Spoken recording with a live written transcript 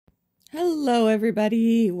Hello,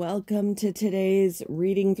 everybody. Welcome to today's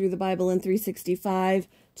Reading Through the Bible in 365.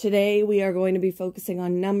 Today we are going to be focusing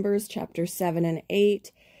on Numbers chapter 7 and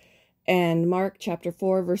 8 and Mark chapter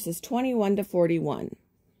 4 verses 21 to 41.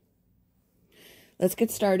 Let's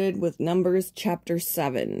get started with Numbers chapter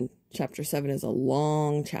 7. Chapter 7 is a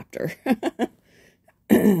long chapter.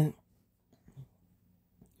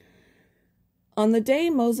 On the day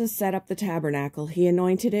Moses set up the tabernacle, he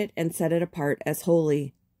anointed it and set it apart as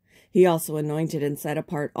holy. He also anointed and set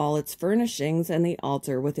apart all its furnishings and the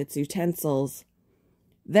altar with its utensils.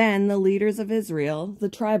 Then the leaders of Israel, the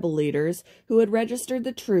tribal leaders who had registered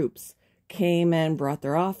the troops, came and brought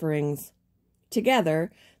their offerings.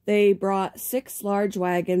 Together, they brought 6 large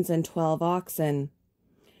wagons and 12 oxen.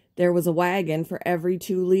 There was a wagon for every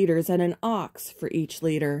 2 leaders and an ox for each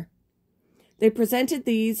leader. They presented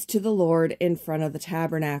these to the Lord in front of the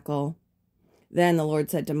tabernacle. Then the Lord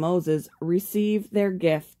said to Moses, "Receive their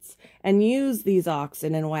gifts and use these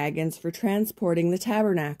oxen and wagons for transporting the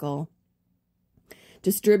tabernacle.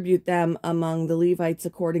 Distribute them among the Levites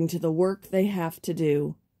according to the work they have to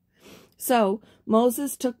do." So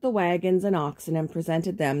Moses took the wagons and oxen and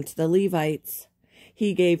presented them to the Levites.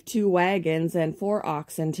 He gave 2 wagons and 4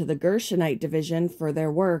 oxen to the Gershonite division for their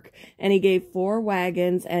work, and he gave 4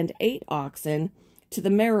 wagons and 8 oxen to the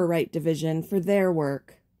Merarite division for their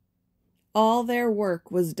work. All their work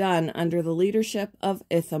was done under the leadership of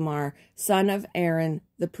Ithamar, son of Aaron,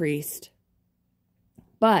 the priest.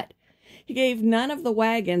 But he gave none of the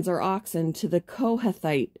wagons or oxen to the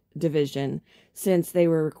Kohathite division, since they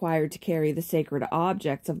were required to carry the sacred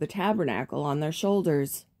objects of the tabernacle on their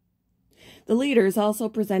shoulders. The leaders also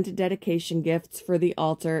presented dedication gifts for the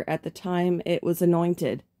altar at the time it was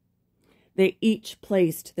anointed. They each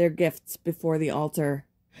placed their gifts before the altar.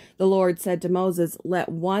 The Lord said to Moses, "Let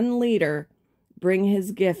one leader bring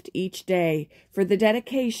his gift each day for the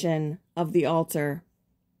dedication of the altar."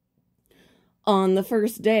 On the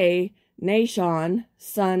first day, Nahshon,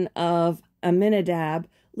 son of Amminadab,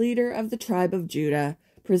 leader of the tribe of Judah,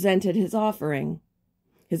 presented his offering.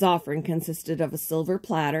 His offering consisted of a silver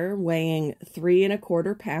platter weighing 3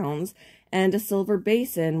 1/4 pounds and a silver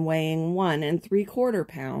basin weighing 1 3/4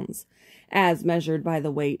 pounds, as measured by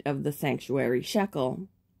the weight of the sanctuary shekel.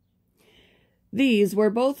 These were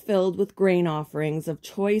both filled with grain offerings of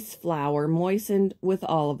choice flour moistened with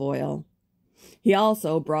olive oil. He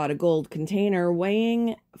also brought a gold container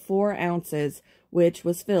weighing 4 ounces, which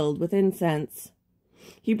was filled with incense.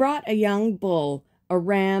 He brought a young bull, a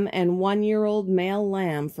ram, and 1-year-old male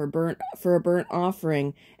lamb for a burnt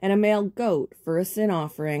offering, and a male goat for a sin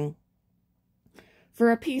offering. For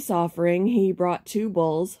a peace offering, he brought 2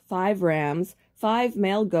 bulls, 5 rams, 5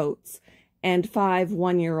 male goats, and 5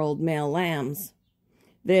 1-year-old male lambs.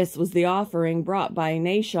 This was the offering brought by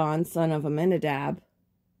Nahshon, son of Amminadab.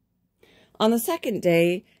 On the second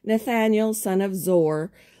day, Nathanael, son of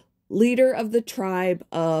Zor, leader of the tribe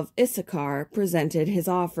of Issachar, presented his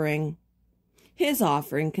offering. His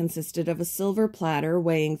offering consisted of a silver platter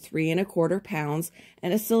weighing 3 1/4 pounds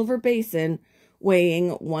and a silver basin weighing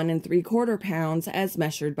 1 3/4 pounds, as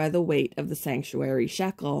measured by the weight of the sanctuary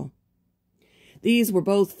shekel. These were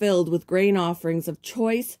both filled with grain offerings of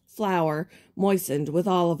choice flour moistened with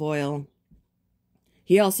olive oil.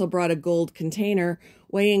 He also brought a gold container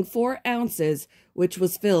weighing 4 ounces, which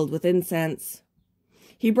was filled with incense.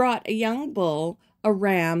 He brought a young bull, a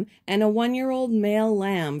ram, and a 1-year-old male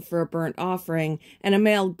lamb for a burnt offering, and a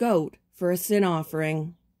male goat for a sin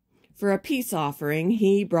offering. For a peace offering,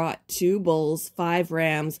 he brought 2 bulls, 5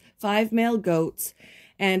 rams, 5 male goats,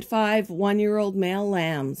 and 5 1-year-old male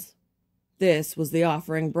lambs. This was the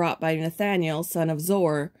offering brought by Nathanael, son of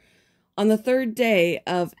Zor. On the third day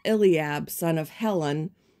of Eliab, son of Helon,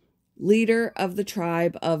 leader of the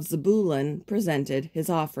tribe of Zebulun, presented his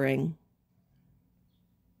offering.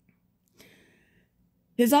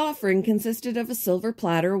 His offering consisted of a silver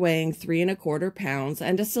platter weighing 3 1/4 pounds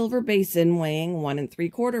and a silver basin weighing 1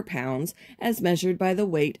 3/4 pounds, as measured by the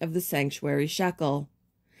weight of the sanctuary shekel.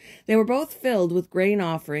 They were both filled with grain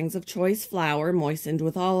offerings of choice flour moistened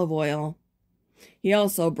with olive oil. He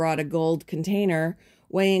also brought a gold container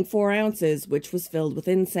weighing 4 ounces, which was filled with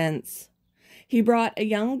incense. He brought a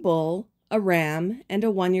young bull, a ram, and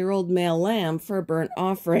a 1-year-old male lamb for a burnt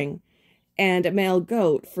offering, and a male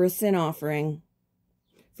goat for a sin offering.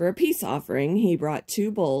 For a peace offering, he brought 2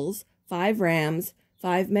 bulls, 5 rams,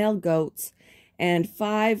 5 male goats, and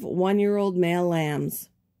 5 1-year-old male lambs.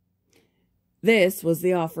 This was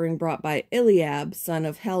the offering brought by Eliab, son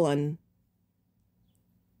of Helon,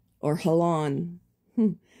 or Helon.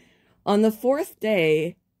 On the 4th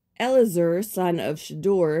day, Elizur, son of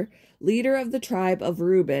Shedeur, leader of the tribe of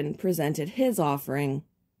Reuben, presented his offering.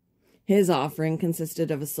 His offering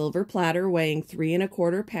consisted of a silver platter weighing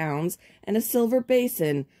 3¼ pounds and a silver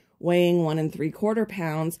basin weighing 1¾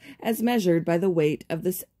 pounds, as measured by the weight of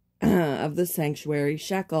the sanctuary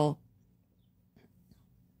shekel.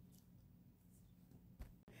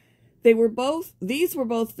 These were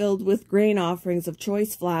both filled with grain offerings of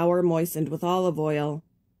choice flour moistened with olive oil.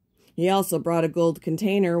 He also brought a gold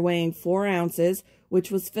container weighing 4 ounces, which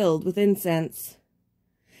was filled with incense.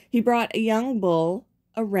 He brought a young bull,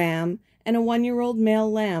 a ram, and a 1-year-old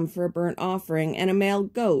male lamb for a burnt offering, and a male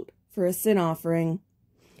goat for a sin offering.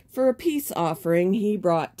 For a peace offering, he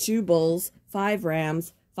brought 2 bulls, 5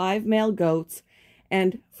 rams, 5 male goats,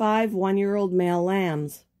 and 5 1-year-old male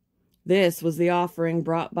lambs. This was the offering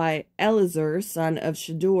brought by Elizur, son of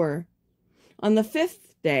Shedeur. On the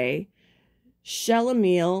 5th day,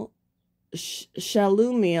 Shelumiel,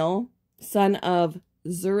 son of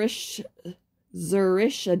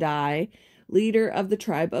Zurishaddai, leader of the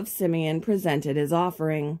tribe of Simeon, presented his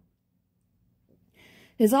offering.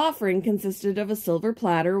 His offering consisted of a silver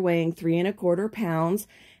platter weighing 3¼ pounds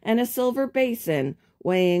and a silver basin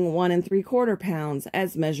weighing 1¾ pounds,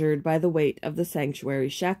 as measured by the weight of the sanctuary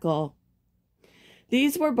shekel.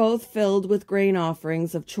 These were both filled with grain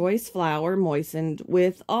offerings of choice flour moistened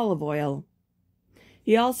with olive oil.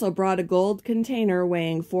 He also brought a gold container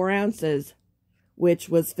weighing 4 ounces, which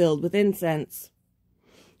was filled with incense.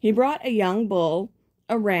 He brought a young bull,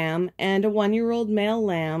 a ram, and a 1-year-old male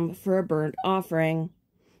lamb for a burnt offering,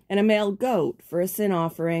 and a male goat for a sin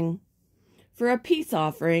offering. For a peace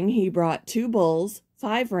offering, he brought 2 bulls,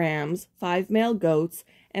 5 rams, 5 male goats,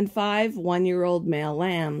 and 5 1-year-old male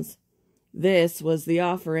lambs. This was the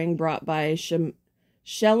offering brought by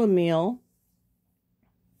Shelumiel,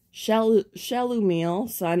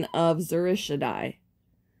 son of Zurishaddai.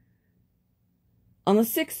 On the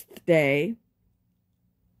 6th day,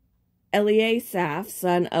 Eliasaph,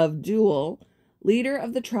 son of Deuel, leader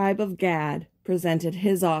of the tribe of Gad, presented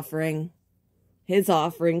his offering. His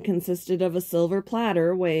offering consisted of a silver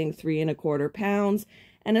platter weighing 3¼ pounds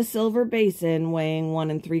and a silver basin weighing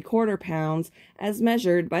 1¾ pounds, as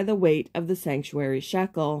measured by the weight of the sanctuary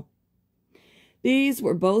shekel. These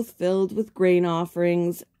were both filled with grain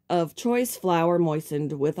offerings of choice flour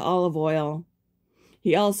moistened with olive oil.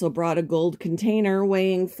 He also brought a gold container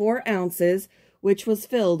weighing 4 ounces, which was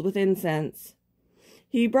filled with incense.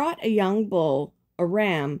 He brought a young bull, a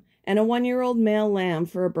ram, and a 1-year-old male lamb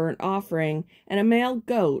for a burnt offering, and a male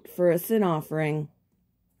goat for a sin offering.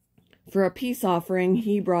 For a peace offering,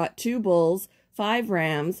 he brought 2 bulls, 5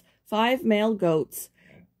 rams, 5 male goats,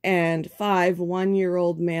 and 5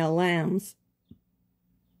 1-year-old male lambs.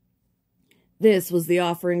 This was the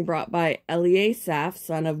offering brought by Eliasaph,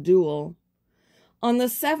 son of Deuel. On the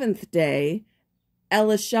 7th day,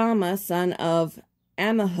 Elishama, son of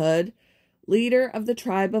Ammihud, leader of the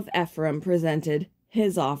tribe of Ephraim, presented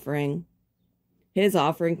his offering. His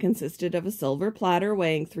offering consisted of a silver platter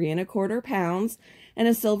weighing 3¼ pounds and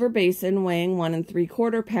a silver basin weighing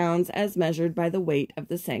 1¾ pounds, as measured by the weight of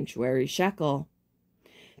the sanctuary shekel.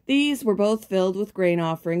 These were both filled with grain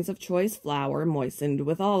offerings of choice flour moistened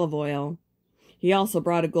with olive oil. He also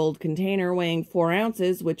brought a gold container weighing 4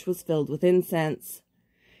 ounces, which was filled with incense.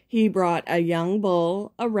 He brought a young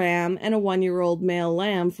bull, a ram, and a 1-year-old male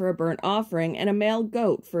lamb for a burnt offering, and a male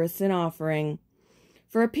goat for a sin offering.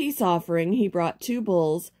 For a peace offering, he brought 2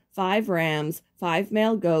 bulls, 5 rams, 5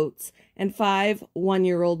 male goats, and 5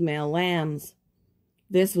 1-year-old male lambs.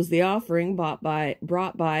 This was the offering brought by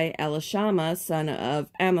Elishama, son of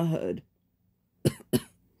Ammihud.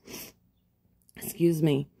 Excuse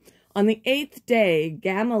me. On the 8th day,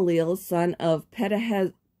 Gamaliel, son of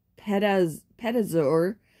Pedahzur,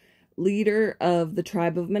 leader of the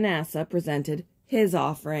tribe of Manasseh, presented his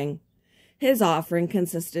offering. His offering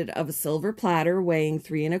consisted of a silver platter weighing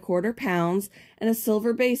 3¼ pounds and a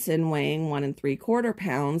silver basin weighing 1¾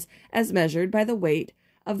 pounds, as measured by the weight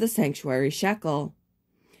of the sanctuary shekel.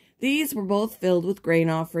 These were both filled with grain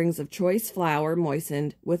offerings of choice flour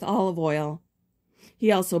moistened with olive oil.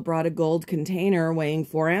 He also brought a gold container weighing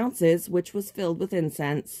 4 ounces, which was filled with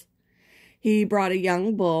incense. He brought a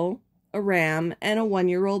young bull, a ram, and a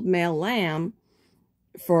 1-year-old male lamb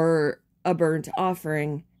for a burnt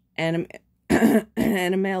offering, and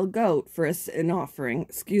a male goat for a sin offering.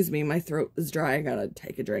 Excuse me, my throat is dry. I gotta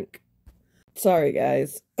take a drink. Sorry,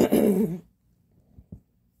 guys.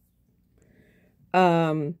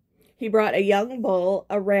 He brought a young bull,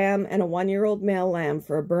 a ram, and a 1-year-old male lamb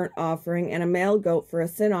for a burnt offering, and a male goat for a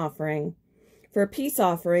sin offering. For a peace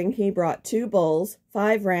offering, he brought 2 bulls,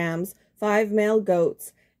 5 rams, 5 male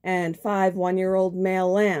goats, and 5 1-year-old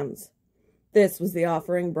male lambs. This was the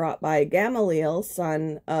offering brought by Gamaliel,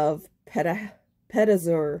 son of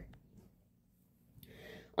Pedahzur.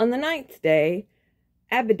 On the 9th day,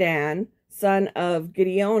 Abidan, son of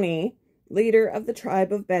Gideoni, leader of the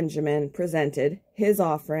tribe of Benjamin, presented his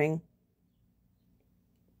offering.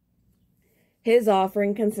 His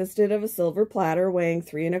offering consisted of a silver platter weighing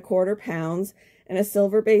 3 1/4 pounds and a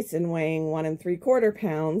silver basin weighing 1 3/4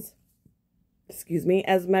 pounds,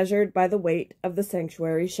 as measured by the weight of the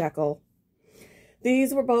sanctuary shekel.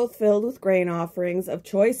 These were both filled with grain offerings of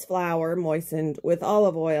choice flour moistened with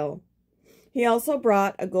olive oil. He also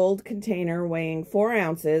brought a gold container weighing 4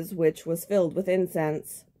 ounces, which was filled with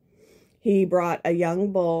incense. He brought a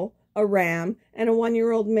young bull, a ram, and a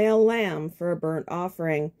 1-year-old male lamb for a burnt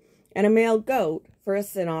offering, and a male goat for a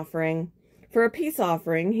sin offering. For a peace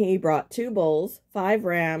offering, he brought 2 bulls, 5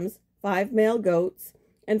 rams, 5 male goats,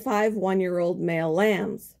 and 5 1-year-old male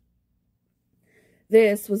lambs.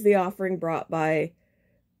 This was the offering brought by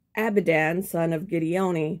Abidan, son of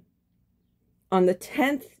Gideoni. On the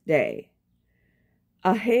 10th day,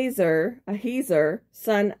 Ahiezer,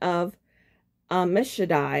 son of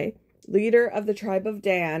Ammishaddai, leader of the tribe of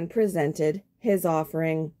Dan, presented his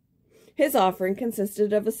offering. His offering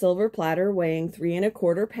consisted of a silver platter weighing 3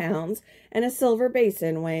 1/4 pounds and a silver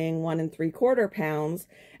basin weighing 1 3/4 pounds,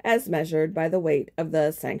 as measured by the weight of the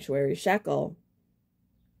sanctuary shekel.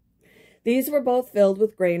 These were both filled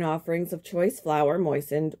with grain offerings of choice flour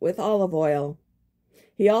moistened with olive oil.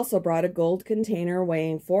 He also brought a gold container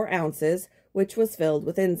weighing 4 ounces, which was filled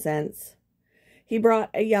with incense. He brought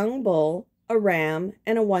a young bull, a ram,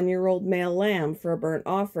 and a 1-year-old male lamb for a burnt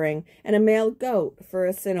offering, and a male goat for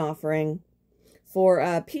a sin offering. For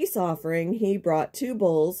a peace offering, he brought 2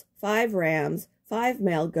 bulls, 5 rams, 5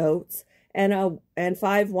 male goats, and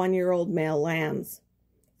 5 1-year-old male lambs.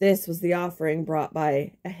 This was the offering brought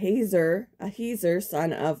by Ahiezer,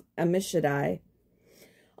 son of Ammishaddai.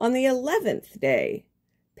 On the 11th day,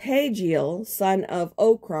 Pagiel, son of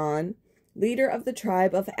Okron, leader of the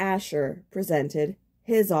tribe of Asher, presented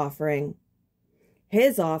his offering.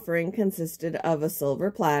 His offering consisted of a silver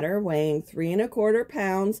platter weighing 3 1/4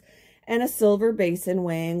 pounds and a silver basin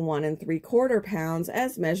weighing 1 3/4 pounds,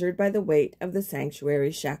 as measured by the weight of the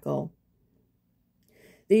sanctuary shekel.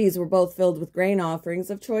 These were both filled with grain offerings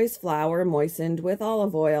of choice flour moistened with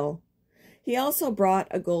olive oil. He also brought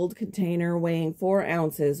a gold container weighing 4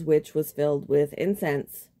 ounces, which was filled with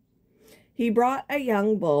incense. He brought a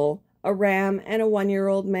young bull, a ram, and a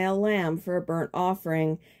 1-year-old male lamb for a burnt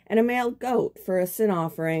offering, and a male goat for a sin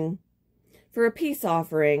offering. For a peace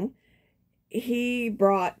offering, he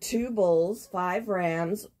brought 2 bulls, 5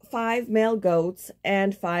 rams, 5 male goats,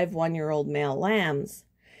 and 5 1-year-old male lambs.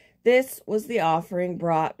 This was the offering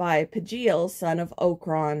brought by Pagiel, son of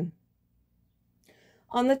Okron.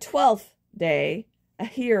 On the 12th day,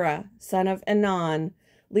 Ahira, son of Enan,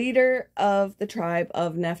 leader of the tribe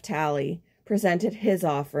of Naphtali, presented his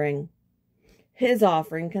offering. His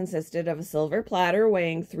offering consisted of a silver platter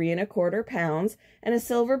weighing 3 1/4 pounds and a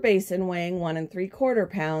silver basin weighing 1 3/4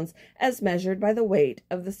 pounds, as measured by the weight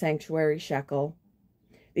of the sanctuary shekel.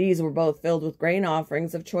 These were both filled with grain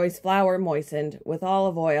offerings of choice flour moistened with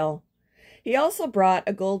olive oil. He also brought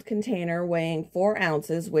a gold container weighing 4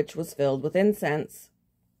 ounces, which was filled with incense.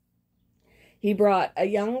 He brought a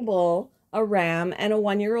young bull, a ram, and a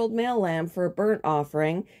 1-year-old male lamb for a burnt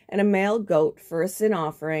offering, and a male goat for a sin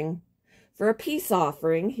offering. For a peace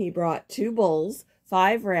offering, he brought 2 bulls,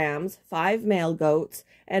 5 rams, 5 male goats,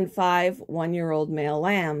 and 5 1-year-old male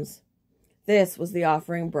lambs. This was the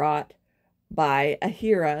offering brought by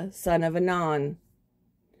Ahira, son of Enan.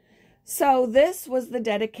 So this was the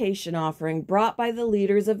dedication offering brought by the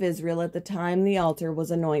leaders of Israel at the time the altar was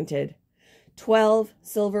anointed. 12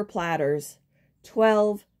 silver platters,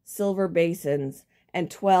 12 silver basins,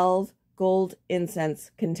 and 12 gold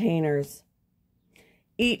incense containers.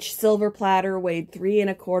 Each silver platter weighed 3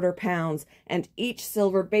 1/4 pounds, and each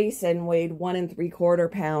silver basin weighed 1 3/4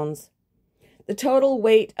 pounds. The total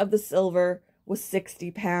weight of the silver was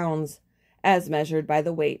 60 pounds, as measured by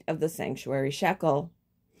the weight of the sanctuary shekel.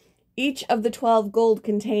 Each of the 12 gold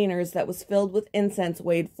containers that was filled with incense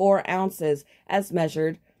weighed 4 ounces, as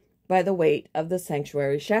measured by the weight of the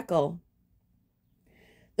sanctuary shekel.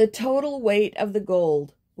 The total weight of the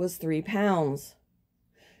gold was 3 pounds.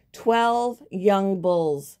 12 young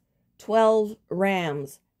bulls, 12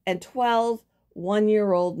 rams, and 12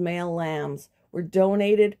 1-year-old male lambs were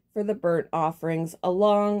donated for the burnt offerings,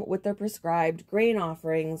 along with the prescribed grain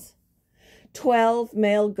offerings. 12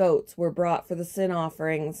 male goats were brought for the sin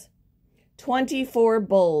offerings. 24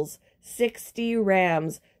 bulls, 60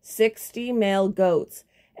 rams, 60 male goats,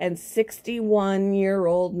 and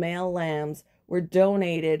 61-year-old male lambs were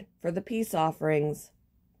donated for the peace offerings.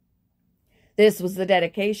 This was the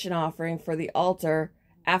dedication offering for the altar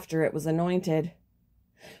after it was anointed.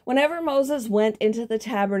 Whenever Moses went into the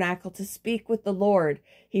tabernacle to speak with the Lord,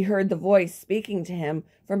 he heard the voice speaking to him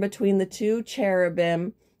from between the two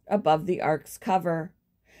cherubim above the ark's cover,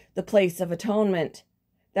 the place of atonement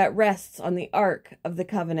that rests on the ark of the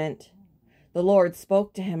covenant. The Lord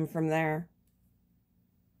spoke to him from there.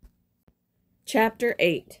 Chapter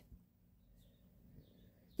 8.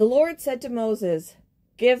 The Lord said to Moses,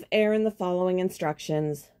 "Give Aaron the following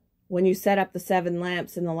instructions. When you set up the 7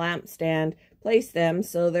 lamps in the lampstand, place them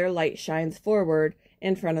so their light shines forward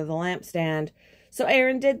in front of the lampstand." So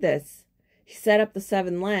Aaron did this. He set up the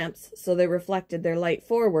 7 lamps so they reflected their light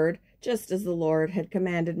forward, just as the Lord had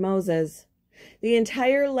commanded Moses. The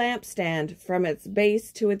entire lampstand, from its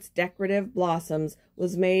base to its decorative blossoms,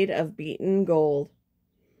 was made of beaten gold.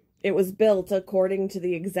 It was built according to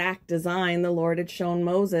the exact design the Lord had shown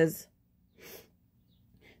Moses.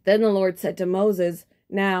 Then the Lord said to Moses,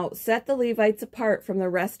 "Now set the Levites apart from the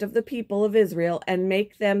rest of the people of Israel and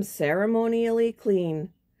make them ceremonially clean.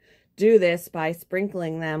 Do this by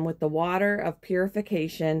sprinkling them with the water of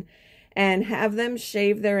purification and have them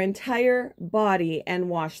shave their entire body and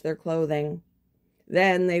wash their clothing.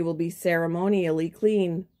 Then they will be ceremonially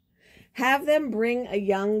clean. Have them bring a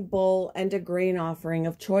young bull and a grain offering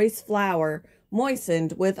of choice flour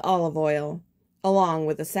moistened with olive oil, along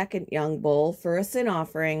with a second young bull for a sin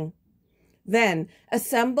offering. Then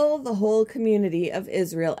assemble the whole community of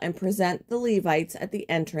Israel and present the Levites at the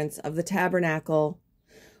entrance of the tabernacle.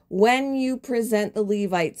 When you present the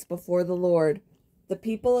Levites before the Lord, the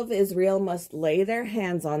people of Israel must lay their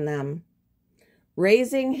hands on them.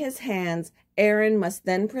 Raising his hands, Aaron must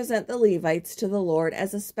then present the Levites to the Lord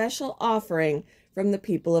as a special offering from the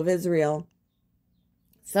people of Israel,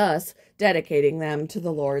 thus dedicating them to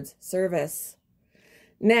the Lord's service.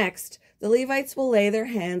 Next, the Levites will lay their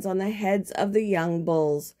hands on the heads of the young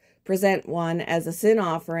bulls, present one as a sin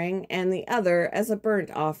offering and the other as a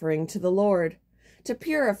burnt offering to the Lord, to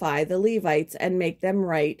purify the Levites and make them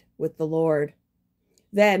right with the Lord.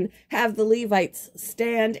 Then have the Levites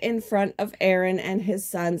stand in front of Aaron and his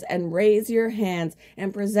sons and raise your hands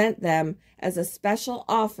and present them as a special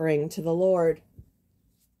offering to the Lord.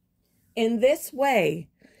 In this way,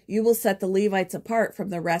 you will set the Levites apart from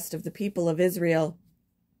the rest of the people of Israel,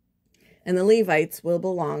 and the Levites will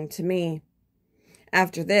belong to me.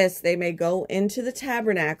 After this, they may go into the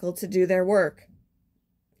tabernacle to do their work,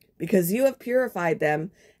 because you have purified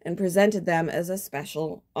them and presented them as a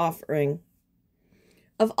special offering.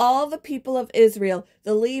 Of all the people of Israel,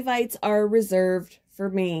 the Levites are reserved for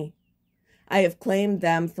me. I have claimed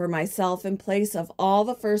them for myself in place of all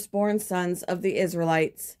the firstborn sons of the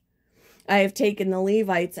Israelites. I have taken the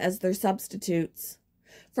Levites as their substitutes.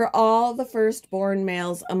 For all the firstborn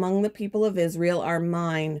males among the people of Israel are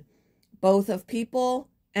mine, both of people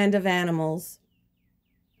and of animals.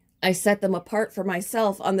 I set them apart for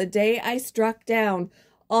myself on the day I struck down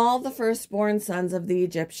all the firstborn sons of the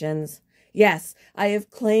Egyptians. Yes, I have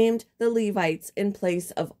claimed the Levites in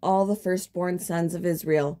place of all the firstborn sons of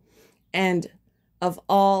Israel and of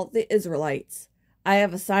all the Israelites. I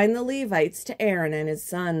have assigned the Levites to Aaron and his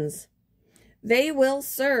sons. They will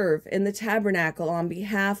serve in the tabernacle on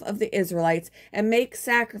behalf of the Israelites and make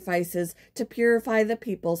sacrifices to purify the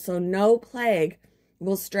people so no plague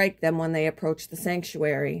will strike them when they approach the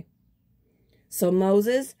sanctuary. So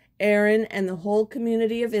Moses, Aaron, and the whole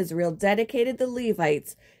community of Israel dedicated the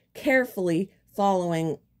Levites, carefully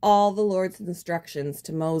following all the Lord's instructions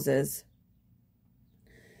to Moses.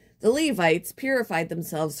 The Levites purified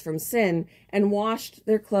themselves from sin and washed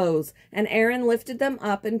their clothes, and Aaron lifted them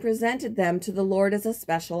up and presented them to the Lord as a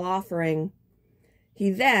special offering.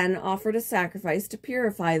 He then offered a sacrifice to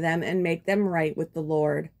purify them and make them right with the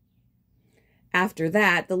Lord. After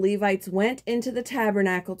that, the Levites went into the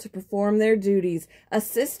tabernacle to perform their duties,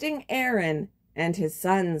 assisting Aaron and his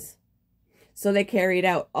sons. So they carried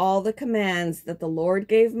out all the commands that the Lord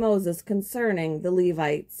gave Moses concerning the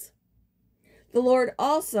Levites. The Lord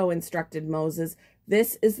also instructed Moses,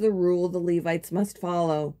 "This is the rule the Levites must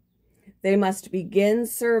follow. They must begin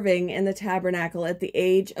serving in the tabernacle at the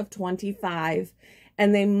age of 25,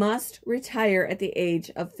 and they must retire at the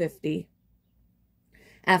age of 50.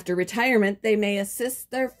 After retirement, they may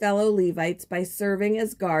assist their fellow Levites by serving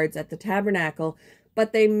as guards at the tabernacle,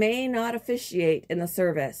 but they may not officiate in the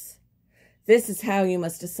service. This is how you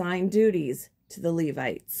must assign duties to the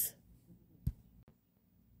Levites."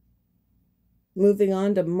 Moving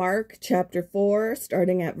on to Mark chapter 4,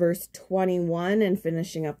 starting at verse 21 and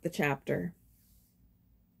finishing up the chapter.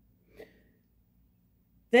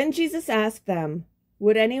 Then Jesus asked them,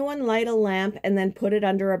 "Would anyone light a lamp and then put it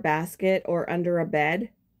under a basket or under a bed?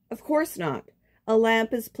 Of course not. A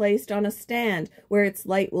lamp is placed on a stand where its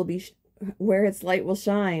light will be where its light will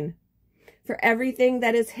shine. For everything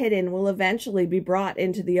that is hidden will eventually be brought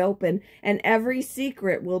into the open, and every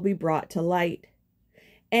secret will be brought to light.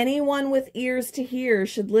 Anyone with ears to hear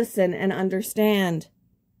should listen and understand.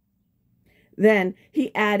 Then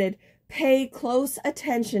he added, pay close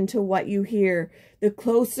attention to what you hear. The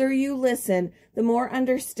closer you listen, the more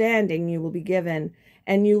understanding you will be given,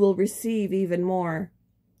 and you will receive even more.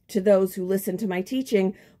 To those who listen to my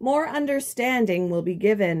teaching, more understanding will be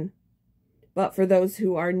given. But for those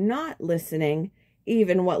who are not listening,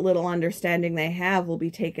 even what little understanding they have will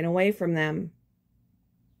be taken away from them.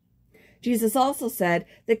 Jesus also said,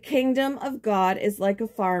 the kingdom of God is like a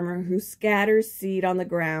farmer who scatters seed on the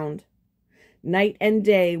ground. Night and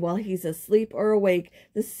day, while he's asleep or awake,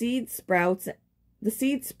 the seed sprouts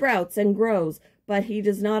and grows, but he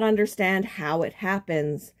does not understand how it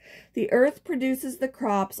happens. The earth produces the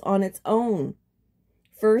crops on its own.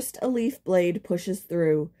 First, a leaf blade pushes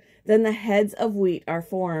through. Then the heads of wheat are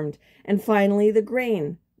formed, and finally the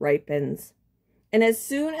grain ripens. And as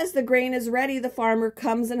soon as the grain is ready, the farmer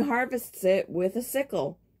comes and harvests it with a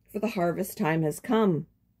sickle, for the harvest time has come.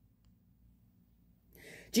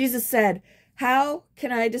 Jesus said, how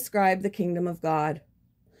can I describe the kingdom of God?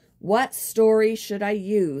 What story should I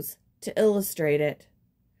use to illustrate it?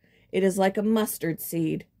 It is like a mustard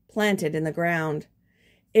seed planted in the ground.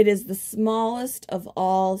 It is the smallest of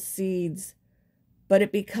all seeds, but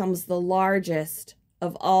it becomes the largest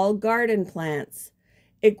of all garden plants.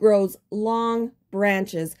 It grows long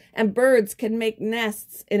branches, and birds can make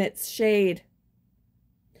nests in its shade.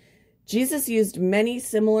 Jesus used many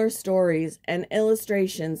similar stories and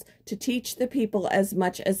illustrations to teach the people as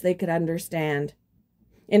much as they could understand.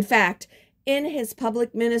 In fact, in his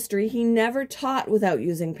public ministry, he never taught without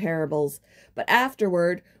using parables, but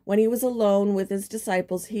afterward, when he was alone with his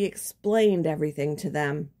disciples, he explained everything to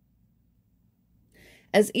them.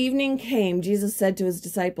 As evening came, Jesus said to his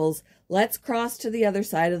disciples, let's cross to the other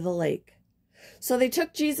side of the lake. So they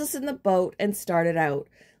took Jesus in the boat and started out,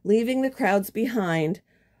 leaving the crowds behind,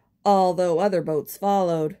 although other boats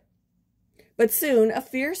followed. But soon a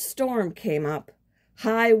fierce storm came up.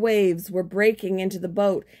 High waves were breaking into the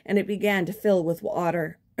boat, and it began to fill with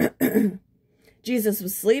water. Jesus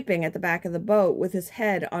was sleeping at the back of the boat with his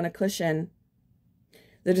head on a cushion.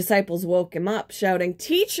 The disciples woke him up, shouting,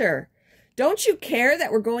 Teacher, don't you care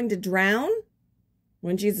that we're going to drown?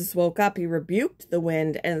 When Jesus woke up, he rebuked the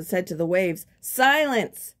wind and said to the waves,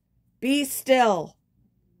 Silence! Be still!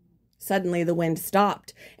 Suddenly the wind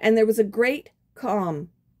stopped, and there was a great calm.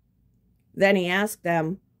 Then he asked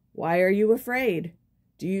them, Why are you afraid?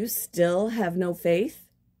 Do you still have no faith?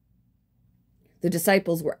 The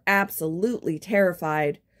disciples were absolutely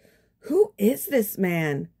terrified. Who is this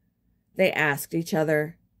man? They asked each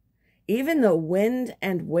other. Even the wind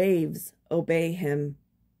and waves obey him.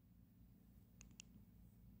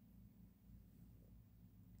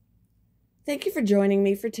 Thank you for joining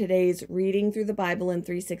me for today's Reading Through the Bible in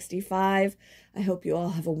 365. I hope you all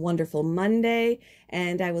have a wonderful Monday,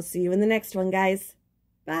 and I will see you in the next one, guys.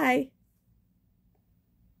 Bye.